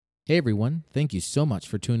Hey everyone, thank you so much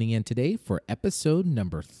for tuning in today for episode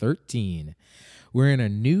number 13. We're in a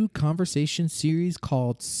new conversation series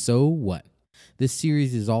called So What? This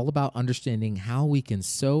series is all about understanding how we can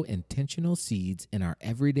sow intentional seeds in our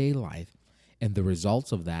everyday life, and the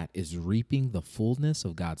results of that is reaping the fullness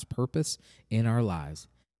of God's purpose in our lives.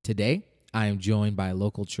 Today, I am joined by a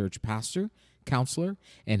local church pastor, counselor,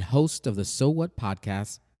 and host of the So What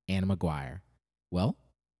podcast, Anna McGuire. Well,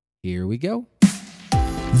 here we go.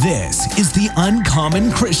 This is the Uncommon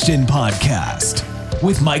Christian Podcast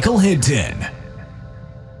with Michael Hinton.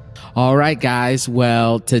 All right, guys.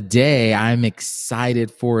 Well, today I'm excited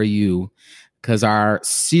for you because our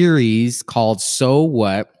series called So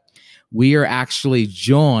What? We are actually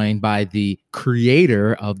joined by the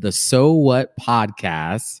creator of the So What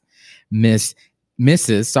podcast, Mrs.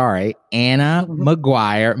 Anna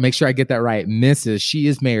McGuire. Make sure I get that right. Mrs. She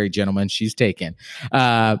is married, gentlemen. She's taken.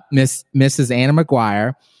 Mrs. Anna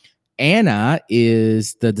McGuire. Anna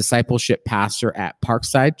is the discipleship pastor at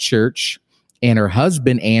Parkside Church, and her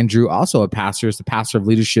husband, Andrew, also a pastor, is the pastor of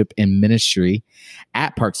leadership and ministry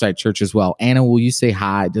at Parkside Church as well. Anna, will you say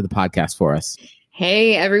hi to the podcast for us?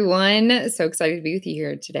 Hey, everyone. So excited to be with you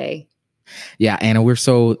here today. Yeah, Anna, we're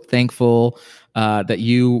so thankful that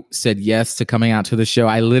you said yes to coming out to the show.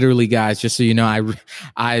 I literally, guys, just so you know,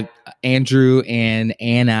 Andrew and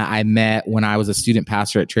Anna, I met when I was a student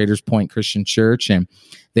pastor at Traders Point Christian Church, and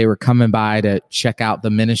they were coming by to check out the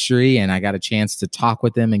ministry, and I got a chance to talk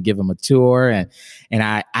with them and give them a tour. And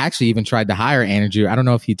I actually even tried to hire Andrew. I don't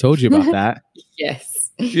know if he told you about that.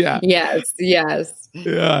 Yes. Yeah. Yes.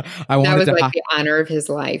 Yeah. That was like the honor of his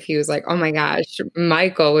life. He was like, oh my gosh,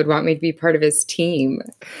 Michael would want me to be part of his team.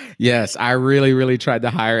 Yes, I really, really tried to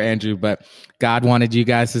hire Andrew, but God wanted you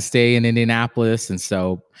guys to stay in Indianapolis. And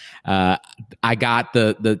so I got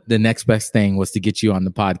the next best thing was to get you on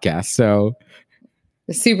the podcast. So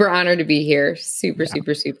super honored to be here. Super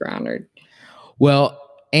honored. Well,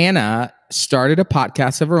 Anna started a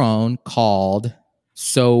podcast of her own called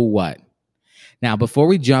So What? Now, before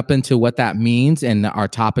we jump into what that means and our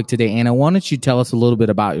topic today, Anna, why don't you tell us a little bit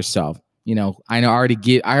about yourself? You know, I already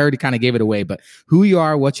kind of gave it away, but who you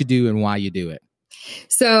are, what you do, and why you do it.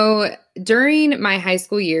 So during my high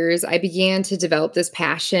school years, I began to develop this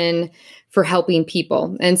passion for helping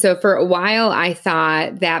people. And so for a while, I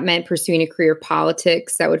thought that meant pursuing a career of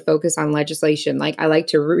politics that would focus on legislation. Like, I like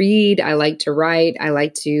to read, I like to write, I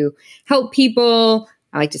like to help people,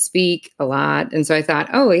 I like to speak a lot. And so I thought,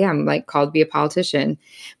 oh yeah, I'm like called to be a politician.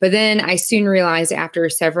 But then I soon realized after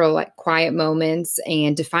several like quiet moments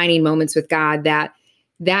and defining moments with God that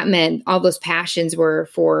meant all those passions were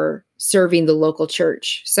for serving the local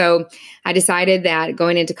church. So I decided that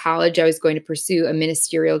going into college, I was going to pursue a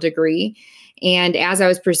ministerial degree. And as I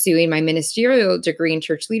was pursuing my ministerial degree in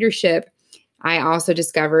church leadership, I also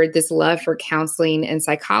discovered this love for counseling and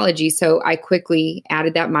psychology. So I quickly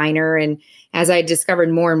added that minor. And as I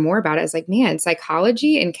discovered more and more about it, I was like, man,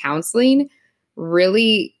 psychology and counseling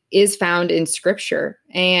really is found in scripture.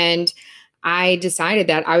 And I decided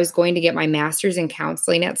that I was going to get my master's in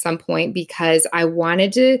counseling at some point because I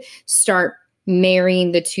wanted to start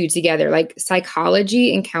marrying the two together. Like,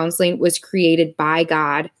 psychology and counseling was created by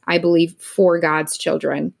God, I believe, for God's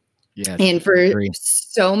children. Yes, and for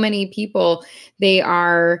so many people, they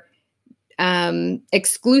are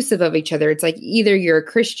exclusive of each other. It's like either you're a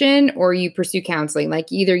Christian or you pursue counseling.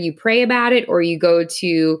 Like, either you pray about it or you go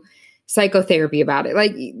to psychotherapy about it.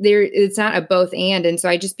 Like, it's not a both and. And so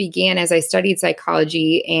I just began, as I studied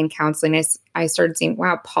psychology and counseling, I started seeing,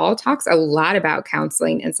 wow, Paul talks a lot about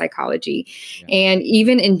counseling and psychology. Yeah. And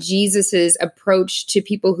even in Jesus's approach to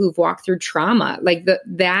people who've walked through trauma, like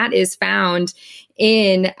that is found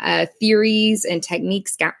in theories and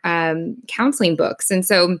techniques, counseling books. And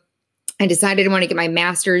so I decided I want to get my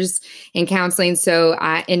master's in counseling. So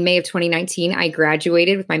in May of 2019, I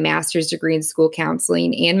graduated with my master's degree in school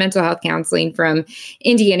counseling and mental health counseling from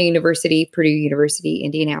Indiana University, Purdue University,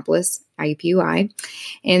 Indianapolis, IUPUI.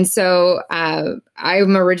 And so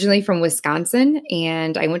I'm originally from Wisconsin,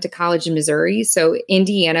 and I went to college in Missouri. So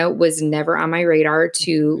Indiana was never on my radar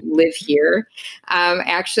to live here.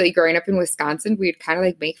 Actually, growing up in Wisconsin, we'd kind of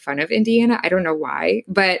like make fun of Indiana. I don't know why,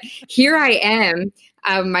 but here I am.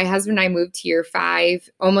 My husband and I moved here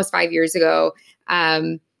almost 5 years ago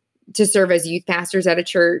to serve as youth pastors at a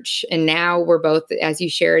church. And now we're both, as you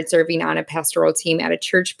shared, serving on a pastoral team at a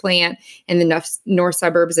church plant in the north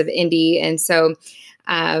suburbs of Indy. And so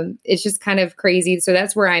it's just kind of crazy. So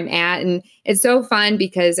that's where I'm at. And it's so fun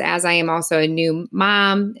because as I am also a new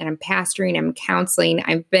mom and I'm pastoring, I'm counseling,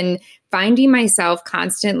 I've been finding myself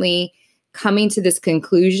constantly coming to this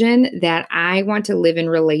conclusion that I want to live in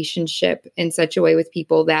relationship in such a way with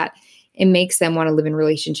people that it makes them want to live in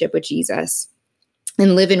relationship with Jesus,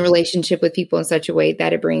 and live in relationship with people in such a way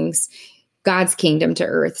that it brings God's kingdom to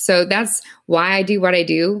earth. So that's why I do what I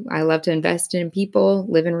do. I love to invest in people,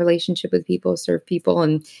 live in relationship with people, serve people,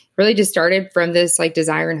 and really just started from this like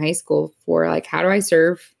desire in high school for like, how do I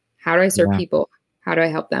serve? How do I serve people? How do I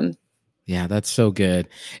help them? Yeah, that's so good.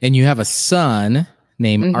 And you have a son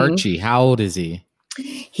named Archie. How old is he?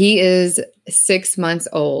 He is 6 months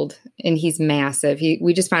old and he's massive.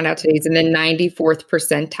 We just found out today he's in the 94th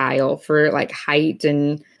percentile for like height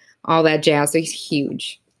and all that jazz. So he's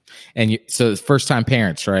huge. And so it's first time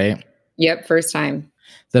parents, right? Yep. First time.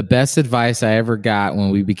 The best advice I ever got when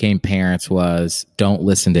we became parents was don't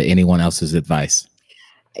listen to anyone else's advice.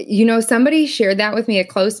 You know, somebody shared that with me, a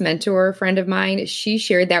close mentor friend of mine. She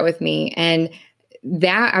shared that with me, and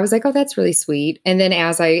that I was like, oh, that's really sweet. And then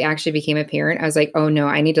as I actually became a parent, I was like, oh no,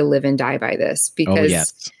 I need to live and die by this,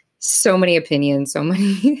 because so many opinions, so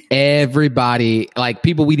many. Everybody, like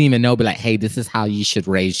people we didn't even know, but like, hey, this is how you should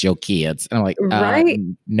raise your kids. And I'm like, right?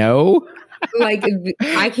 No. Like,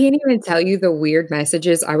 I can't even tell you the weird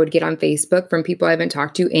messages I would get on Facebook from people I haven't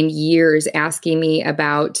talked to in years asking me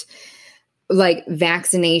about like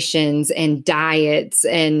vaccinations and diets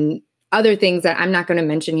and other things that I'm not going to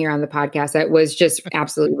mention here on the podcast. That was just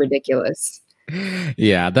absolutely ridiculous.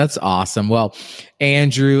 Yeah, that's awesome. Well,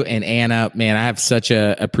 Andrew and Anna, man, I have such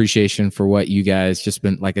a appreciation for what you guys just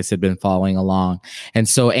been, like I said, been following along. And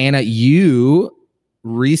so Anna, you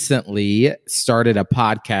recently started a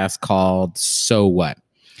podcast called So What?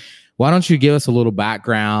 Why don't you give us a little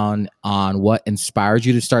background on what inspired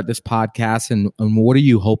you to start this podcast and what are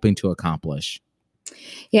you hoping to accomplish?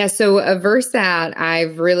 Yeah, so a verse that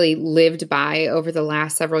I've really lived by over the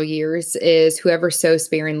last several years is whoever sows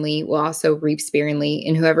sparingly will also reap sparingly,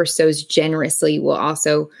 and whoever sows generously will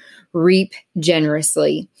also reap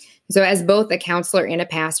generously. So as both a counselor and a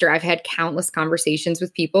pastor, I've had countless conversations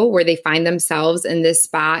with people where they find themselves in this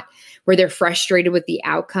spot where they're frustrated with the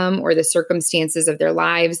outcome or the circumstances of their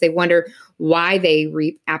lives. They wonder why they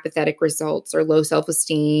reap apathetic results or low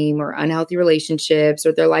self-esteem or unhealthy relationships,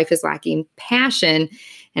 or their life is lacking passion.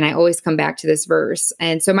 And I always come back to this verse.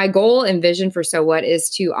 And so my goal and vision for So What is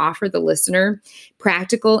to offer the listener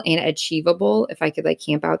practical and achievable, if I could like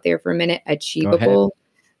camp out there for a minute, achievable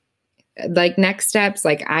like next steps.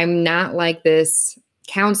 Like I'm not like this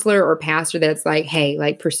counselor or pastor that's like, hey,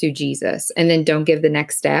 like pursue Jesus and then don't give the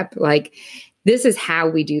next step. Like this is how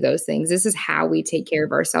we do those things. This is how we take care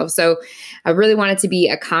of ourselves. So I really want it to be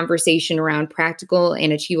a conversation around practical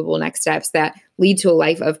and achievable next steps that lead to a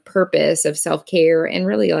life of purpose, of self-care, and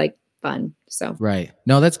really like fun. So right.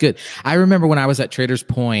 No, that's good. I remember when I was at Traders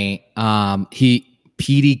Point,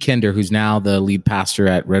 P.D. Kinder, who's now the lead pastor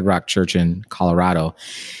at Red Rock Church in Colorado,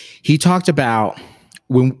 he talked about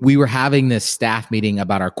when we were having this staff meeting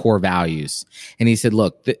about our core values. And he said,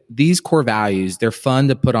 look, these core values, they're fun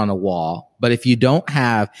to put on a wall, but if you don't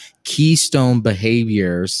have keystone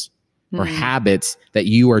behaviors or habits that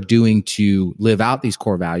you are doing to live out these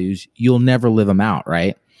core values, you'll never live them out,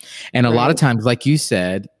 right? And a lot of times, like you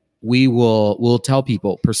said, we'll tell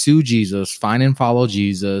people, pursue Jesus, find and follow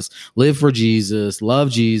Jesus, live for Jesus,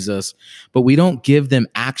 love Jesus, but we don't give them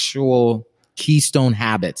actual keystone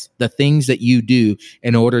habits, the things that you do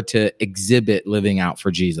in order to exhibit living out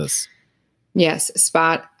for Jesus. Yes,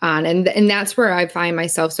 spot on. And that's where I find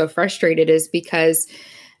myself so frustrated, is because,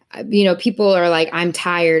 you know, people are like, I'm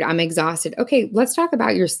tired, I'm exhausted. Okay, let's talk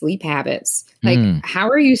about your sleep habits. Like, how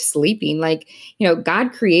are you sleeping? Like, you know,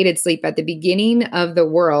 God created sleep at the beginning of the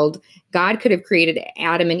world. God could have created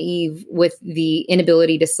Adam and Eve with the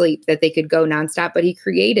inability to sleep, that they could go nonstop, but he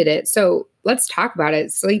created it. So let's talk about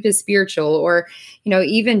it. Sleep is spiritual, or, you know,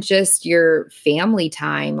 even just your family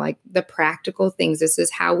time, like the practical things. This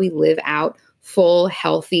is how we live out full,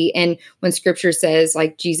 healthy. And when scripture says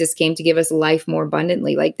like Jesus came to give us life more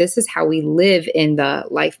abundantly, like this is how we live in the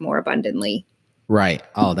life more abundantly. Right.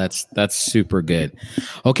 Oh, that's super good.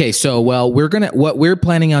 Okay. So, well, what we're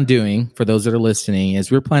planning on doing for those that are listening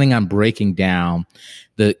is we're planning on breaking down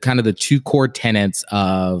the kind of the two core tenets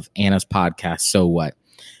of Anna's podcast. So what?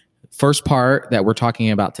 First part that we're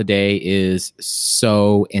talking about today is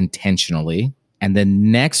sow intentionally. And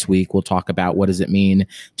then next week, we'll talk about what does it mean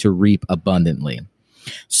to reap abundantly.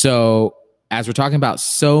 So as we're talking about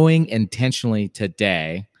sowing intentionally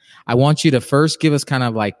today, I want you to first give us kind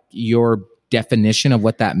of like your definition of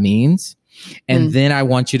what that means. And then I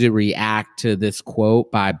want you to react to this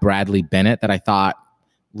quote by Bradley Bennett that I thought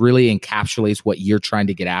really encapsulates what you're trying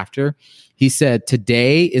to get after. He said,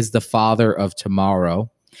 today is the father of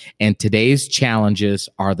tomorrow. And today's challenges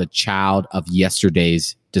are the child of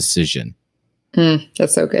yesterday's decision.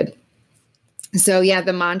 That's so good. So yeah,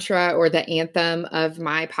 the mantra or the anthem of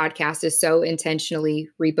my podcast is sow intentionally,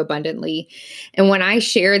 reap abundantly. And when I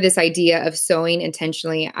share this idea of sowing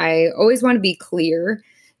intentionally, I always want to be clear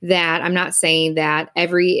that I'm not saying that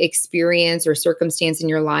every experience or circumstance in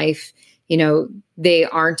your life, they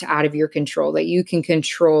aren't out of your control, that you can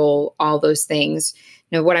control all those things.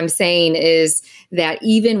 What I'm saying is that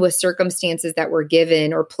even with circumstances that we're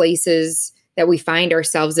given or places that we find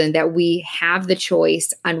ourselves in, that we have the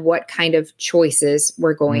choice on what kind of choices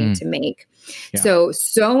we're going to make. Yeah. So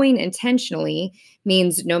sowing intentionally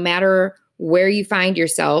means no matter where you find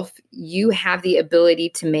yourself, you have the ability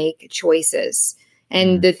to make choices.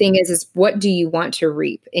 And the thing is what do you want to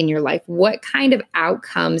reap in your life? What kind of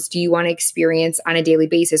outcomes do you want to experience on a daily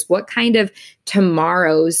basis? What kind of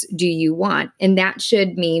tomorrows do you want? And that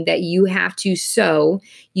should mean that you have to sow,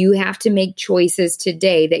 you have to make choices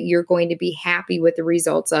today that you're going to be happy with the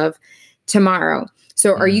results of tomorrow.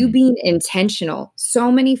 So are you being intentional? So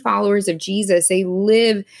many followers of Jesus, they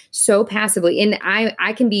live so passively. And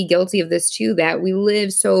I can be guilty of this too, that we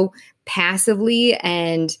live so passively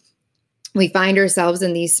and we find ourselves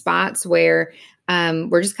in these spots where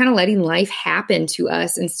we're just kind of letting life happen to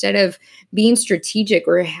us instead of being strategic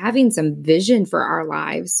or having some vision for our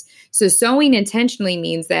lives. So sowing intentionally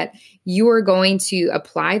means that you are going to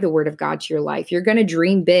apply the word of God to your life. You're going to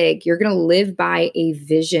dream big. You're going to live by a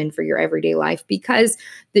vision for your everyday life, because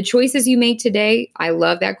the choices you make today, I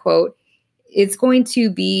love that quote, it's going to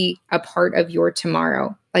be a part of your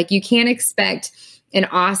tomorrow. Like you can't expect an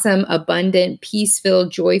awesome, abundant,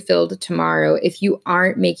 peace-filled, joy-filled tomorrow if you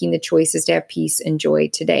aren't making the choices to have peace and joy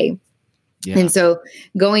today. Yeah. And so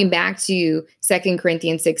going back to 2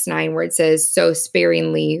 Corinthians 6:9, where it says, sow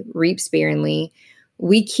sparingly, reap sparingly,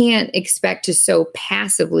 we can't expect to sow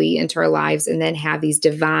passively into our lives and then have these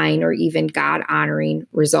divine or even God-honoring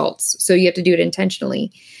results. So you have to do it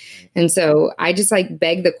intentionally. And so I just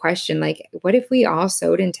beg the question, what if we all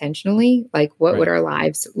sowed intentionally? What would our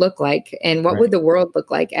lives look like? And what would the world look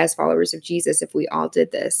like as followers of Jesus if we all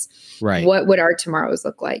did this? Right. What would our tomorrows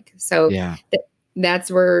look like? So that's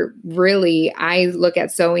where really I look at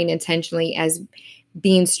sowing intentionally as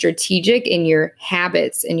being strategic in your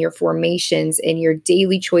habits and your formations and your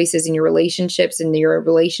daily choices and your relationships and your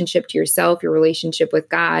relationship to yourself, your relationship with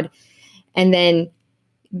God. And then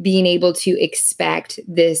being able to expect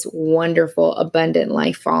this wonderful, abundant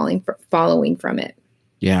life following from it.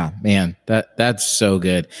 Yeah, man, that's so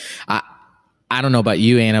good. I don't know about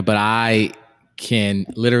you, Anna, but I can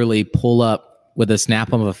literally pull up with a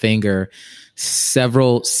snap of a finger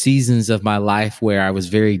several seasons of my life where I was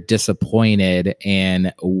very disappointed,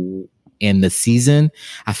 and in the season,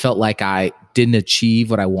 I felt like I didn't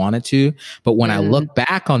achieve what I wanted to. But when I look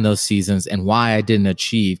back on those seasons and why I didn't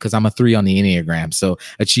achieve, because I'm a 3 on the Enneagram, so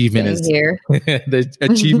achievement is here. The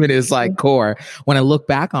achievement is core. When I look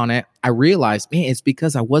back on it, I realized, man, it's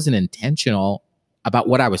because I wasn't intentional about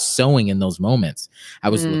what I was sowing in those moments. I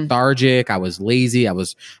was lethargic, I was lazy, I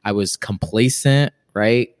was complacent,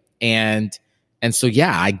 right? And so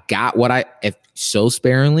I got what if sow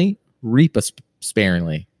sparingly, reap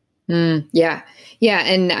sparingly. Yeah.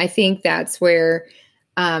 And I think that's where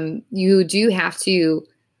you do have to,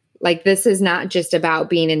 this is not just about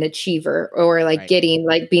being an achiever or getting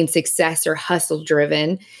being success or hustle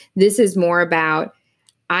driven. This is more about,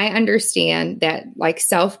 I understand that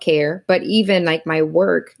self-care, but even my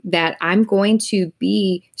work, that I'm going to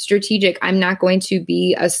be strategic. I'm not going to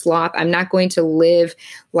be a sloth. I'm not going to live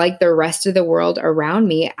like the rest of the world around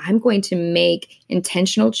me. I'm going to make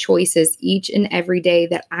intentional choices each and every day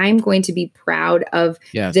that I'm going to be proud of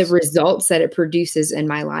the results that it produces in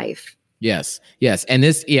my life. Yes. And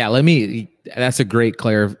this, that's a great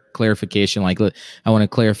clarification. I want to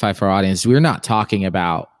clarify for our audience. We're not talking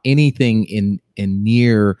about anything in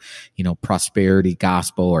near, prosperity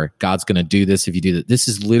gospel or God's going to do this if you do that. This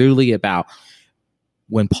is literally about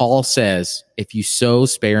when Paul says, if you sow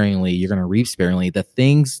sparingly, you're going to reap sparingly. The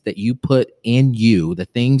things that you put in you, the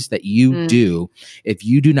things that you do, if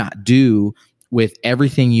you do not do with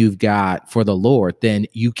everything you've got for the Lord, then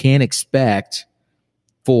you can't expect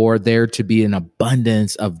for there to be an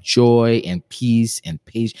abundance of joy and peace and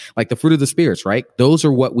patience, like the fruit of the spirits, right? Those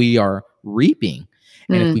are what we are reaping.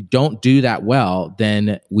 And if we don't do that well,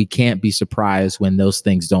 then we can't be surprised when those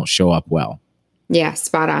things don't show up well. Yeah,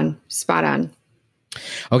 spot on.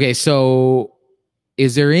 Okay, so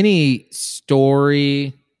is there any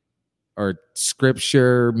story or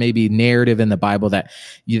scripture, maybe narrative in the Bible that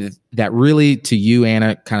really to you,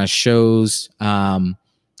 Anna, kind of shows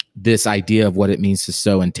this idea of what it means to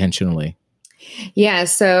sow intentionally? Yeah.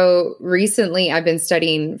 So recently I've been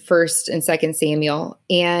studying First and Second Samuel.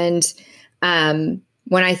 And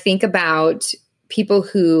when I think about people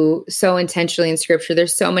who sow intentionally in scripture,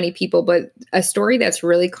 there's so many people, but a story that's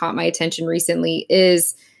really caught my attention recently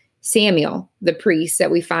is Samuel, the priest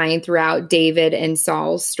that we find throughout David and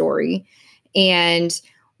Saul's story. And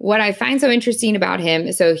what I find so interesting about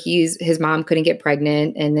him, so his mom couldn't get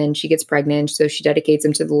pregnant, and then she gets pregnant, so she dedicates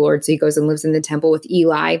him to the Lord. So he goes and lives in the temple with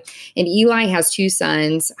Eli. And Eli has two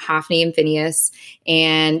sons, Hophni and Phinehas,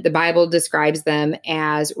 and the Bible describes them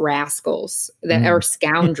as rascals that are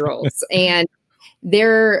scoundrels. And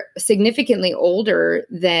they're significantly older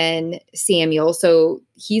than Samuel. So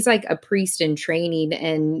he's like a priest in training,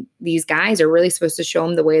 and these guys are really supposed to show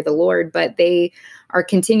him the way of the Lord, but they are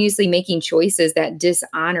continuously making choices that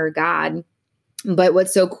dishonor God. But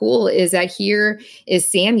what's so cool is that here is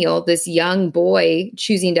Samuel, this young boy,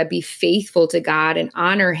 choosing to be faithful to God and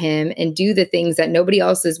honor him and do the things that nobody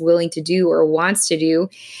else is willing to do or wants to do.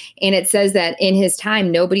 And it says that in his time,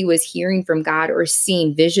 nobody was hearing from God or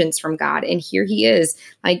seeing visions from God. And here he is,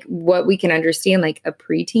 like what we can understand, like a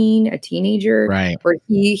preteen, a teenager, Right. where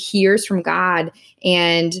he hears from God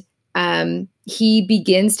and he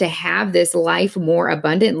begins to have this life more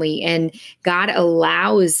abundantly, and God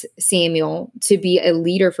allows Samuel to be a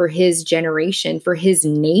leader for his generation, for his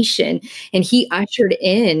nation, and he ushered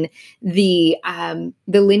in the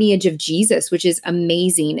lineage of Jesus, which is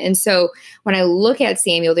amazing. And so when I look at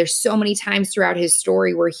Samuel, there's so many times throughout his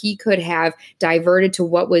story where he could have diverted to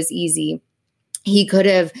what was easy. He could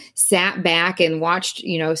have sat back and watched,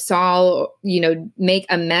 Saul, make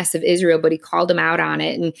a mess of Israel, but he called him out on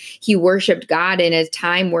it. And he worshiped God in a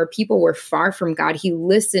time where people were far from God. He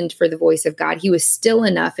listened for the voice of God. He was still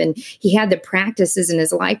enough. And he had the practices in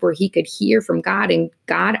his life where he could hear from God, and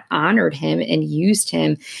God honored him and used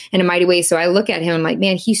him in a mighty way. So I look at him, I'm like,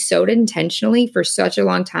 man, he sowed intentionally for such a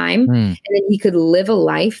long time. And then he could live a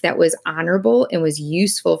life that was honorable and was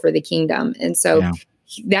useful for the kingdom. And so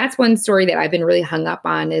that's one story that I've been really hung up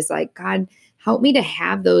on, is like, God, help me to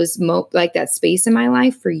have those like that space in my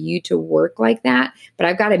life for you to work like that. But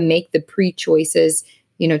I've got to make the pre-choices,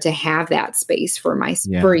 to have that space for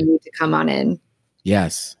for you to come on in.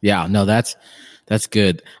 Yes. Yeah. No, that's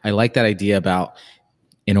good. I like that idea about,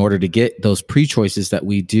 in order to get those pre-choices that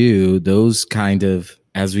we do, those kind of,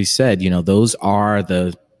 as we said, those are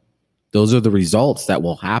the results that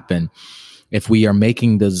will happen if we are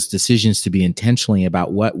making those decisions to be intentionally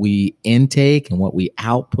about what we intake and what we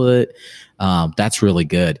output. That's really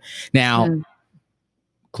good. Now,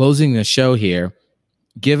 closing the show here,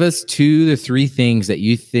 give us 2 to 3 things that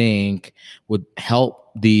you think would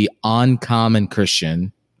help the uncommon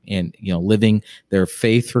Christian in, living their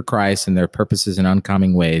faith for Christ and their purposes in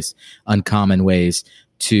uncommon ways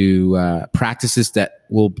to practices that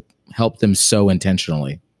will help them sow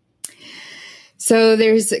intentionally. So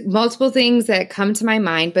there's multiple things that come to my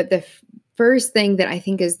mind, but the first thing that I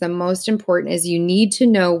think is the most important is you need to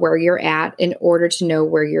know where you're at in order to know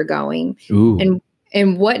where you're going. Ooh.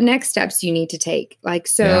 And what next steps you need to take.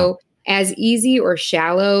 As easy or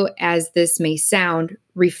shallow as this may sound,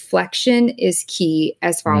 reflection is key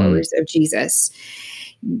as followers of Jesus.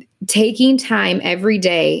 Taking time every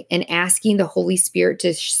day and asking the Holy Spirit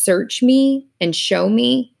to search me and show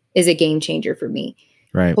me is a game changer for me.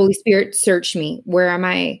 Right. Holy Spirit, search me. Where am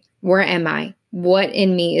I? Where am I? What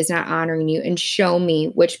in me is not honoring you? And show me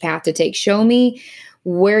which path to take. Show me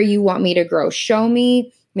where you want me to grow. Show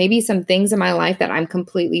me maybe some things in my life that I'm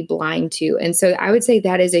completely blind to. And so I would say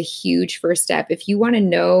that is a huge first step. If you want to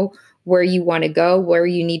know where you want to go, where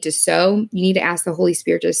you need to sow, you need to ask the Holy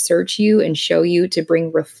Spirit to search you and show you, to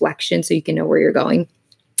bring reflection so you can know where you're going.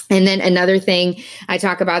 And then another thing, I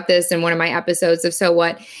talk about this in one of my episodes of So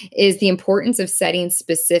What, is the importance of setting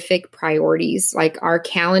specific priorities. Like, our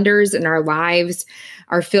calendars and our lives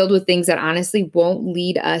are filled with things that honestly won't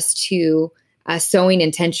lead us to sowing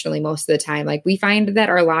intentionally most of the time. Like, we find that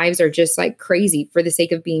our lives are just like crazy for the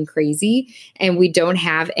sake of being crazy, and we don't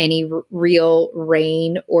have any real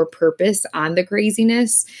reign or purpose on the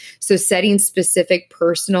craziness. So setting specific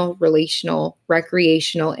personal, relational,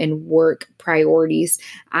 recreational, and work priorities,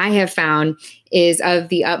 I have found, is of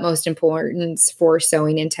the utmost importance for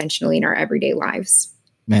sowing intentionally in our everyday lives.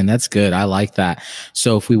 Man, that's good. I like that.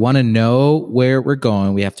 So if we want to know where we're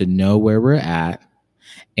going, we have to know where we're at,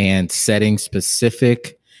 and setting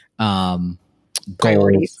specific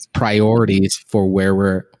priorities for where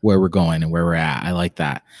we're going and where we're at. I like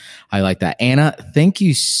that. Anna, thank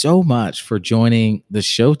you so much for joining the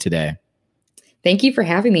show today. Thank you for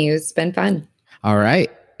having me. It's been fun. All right.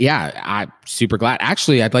 Yeah, I'm super glad.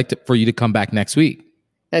 Actually, I'd like for you to come back next week.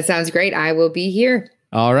 That sounds great. I will be here.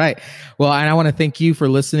 All right. Well, and I want to thank you for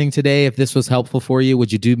listening today. If this was helpful for you,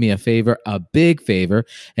 would you do me a favor, a big favor,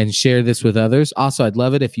 and share this with others? Also, I'd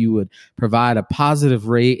love it if you would provide a positive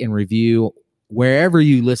rate and review wherever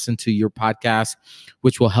you listen to your podcast,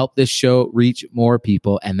 which will help this show reach more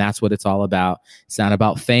people. And that's what it's all about. It's not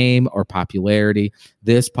about fame or popularity.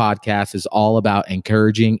 This podcast is all about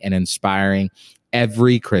encouraging and inspiring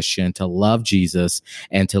every Christian to love Jesus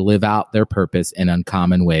and to live out their purpose in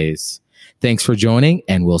uncommon ways. Thanks for joining,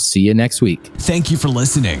 and we'll see you next week. Thank you for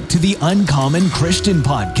listening to the Uncommon Christian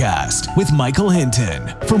Podcast with Michael Hinton.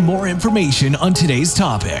 For more information on today's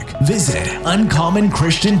topic, visit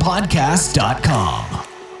uncommonchristianpodcast.com.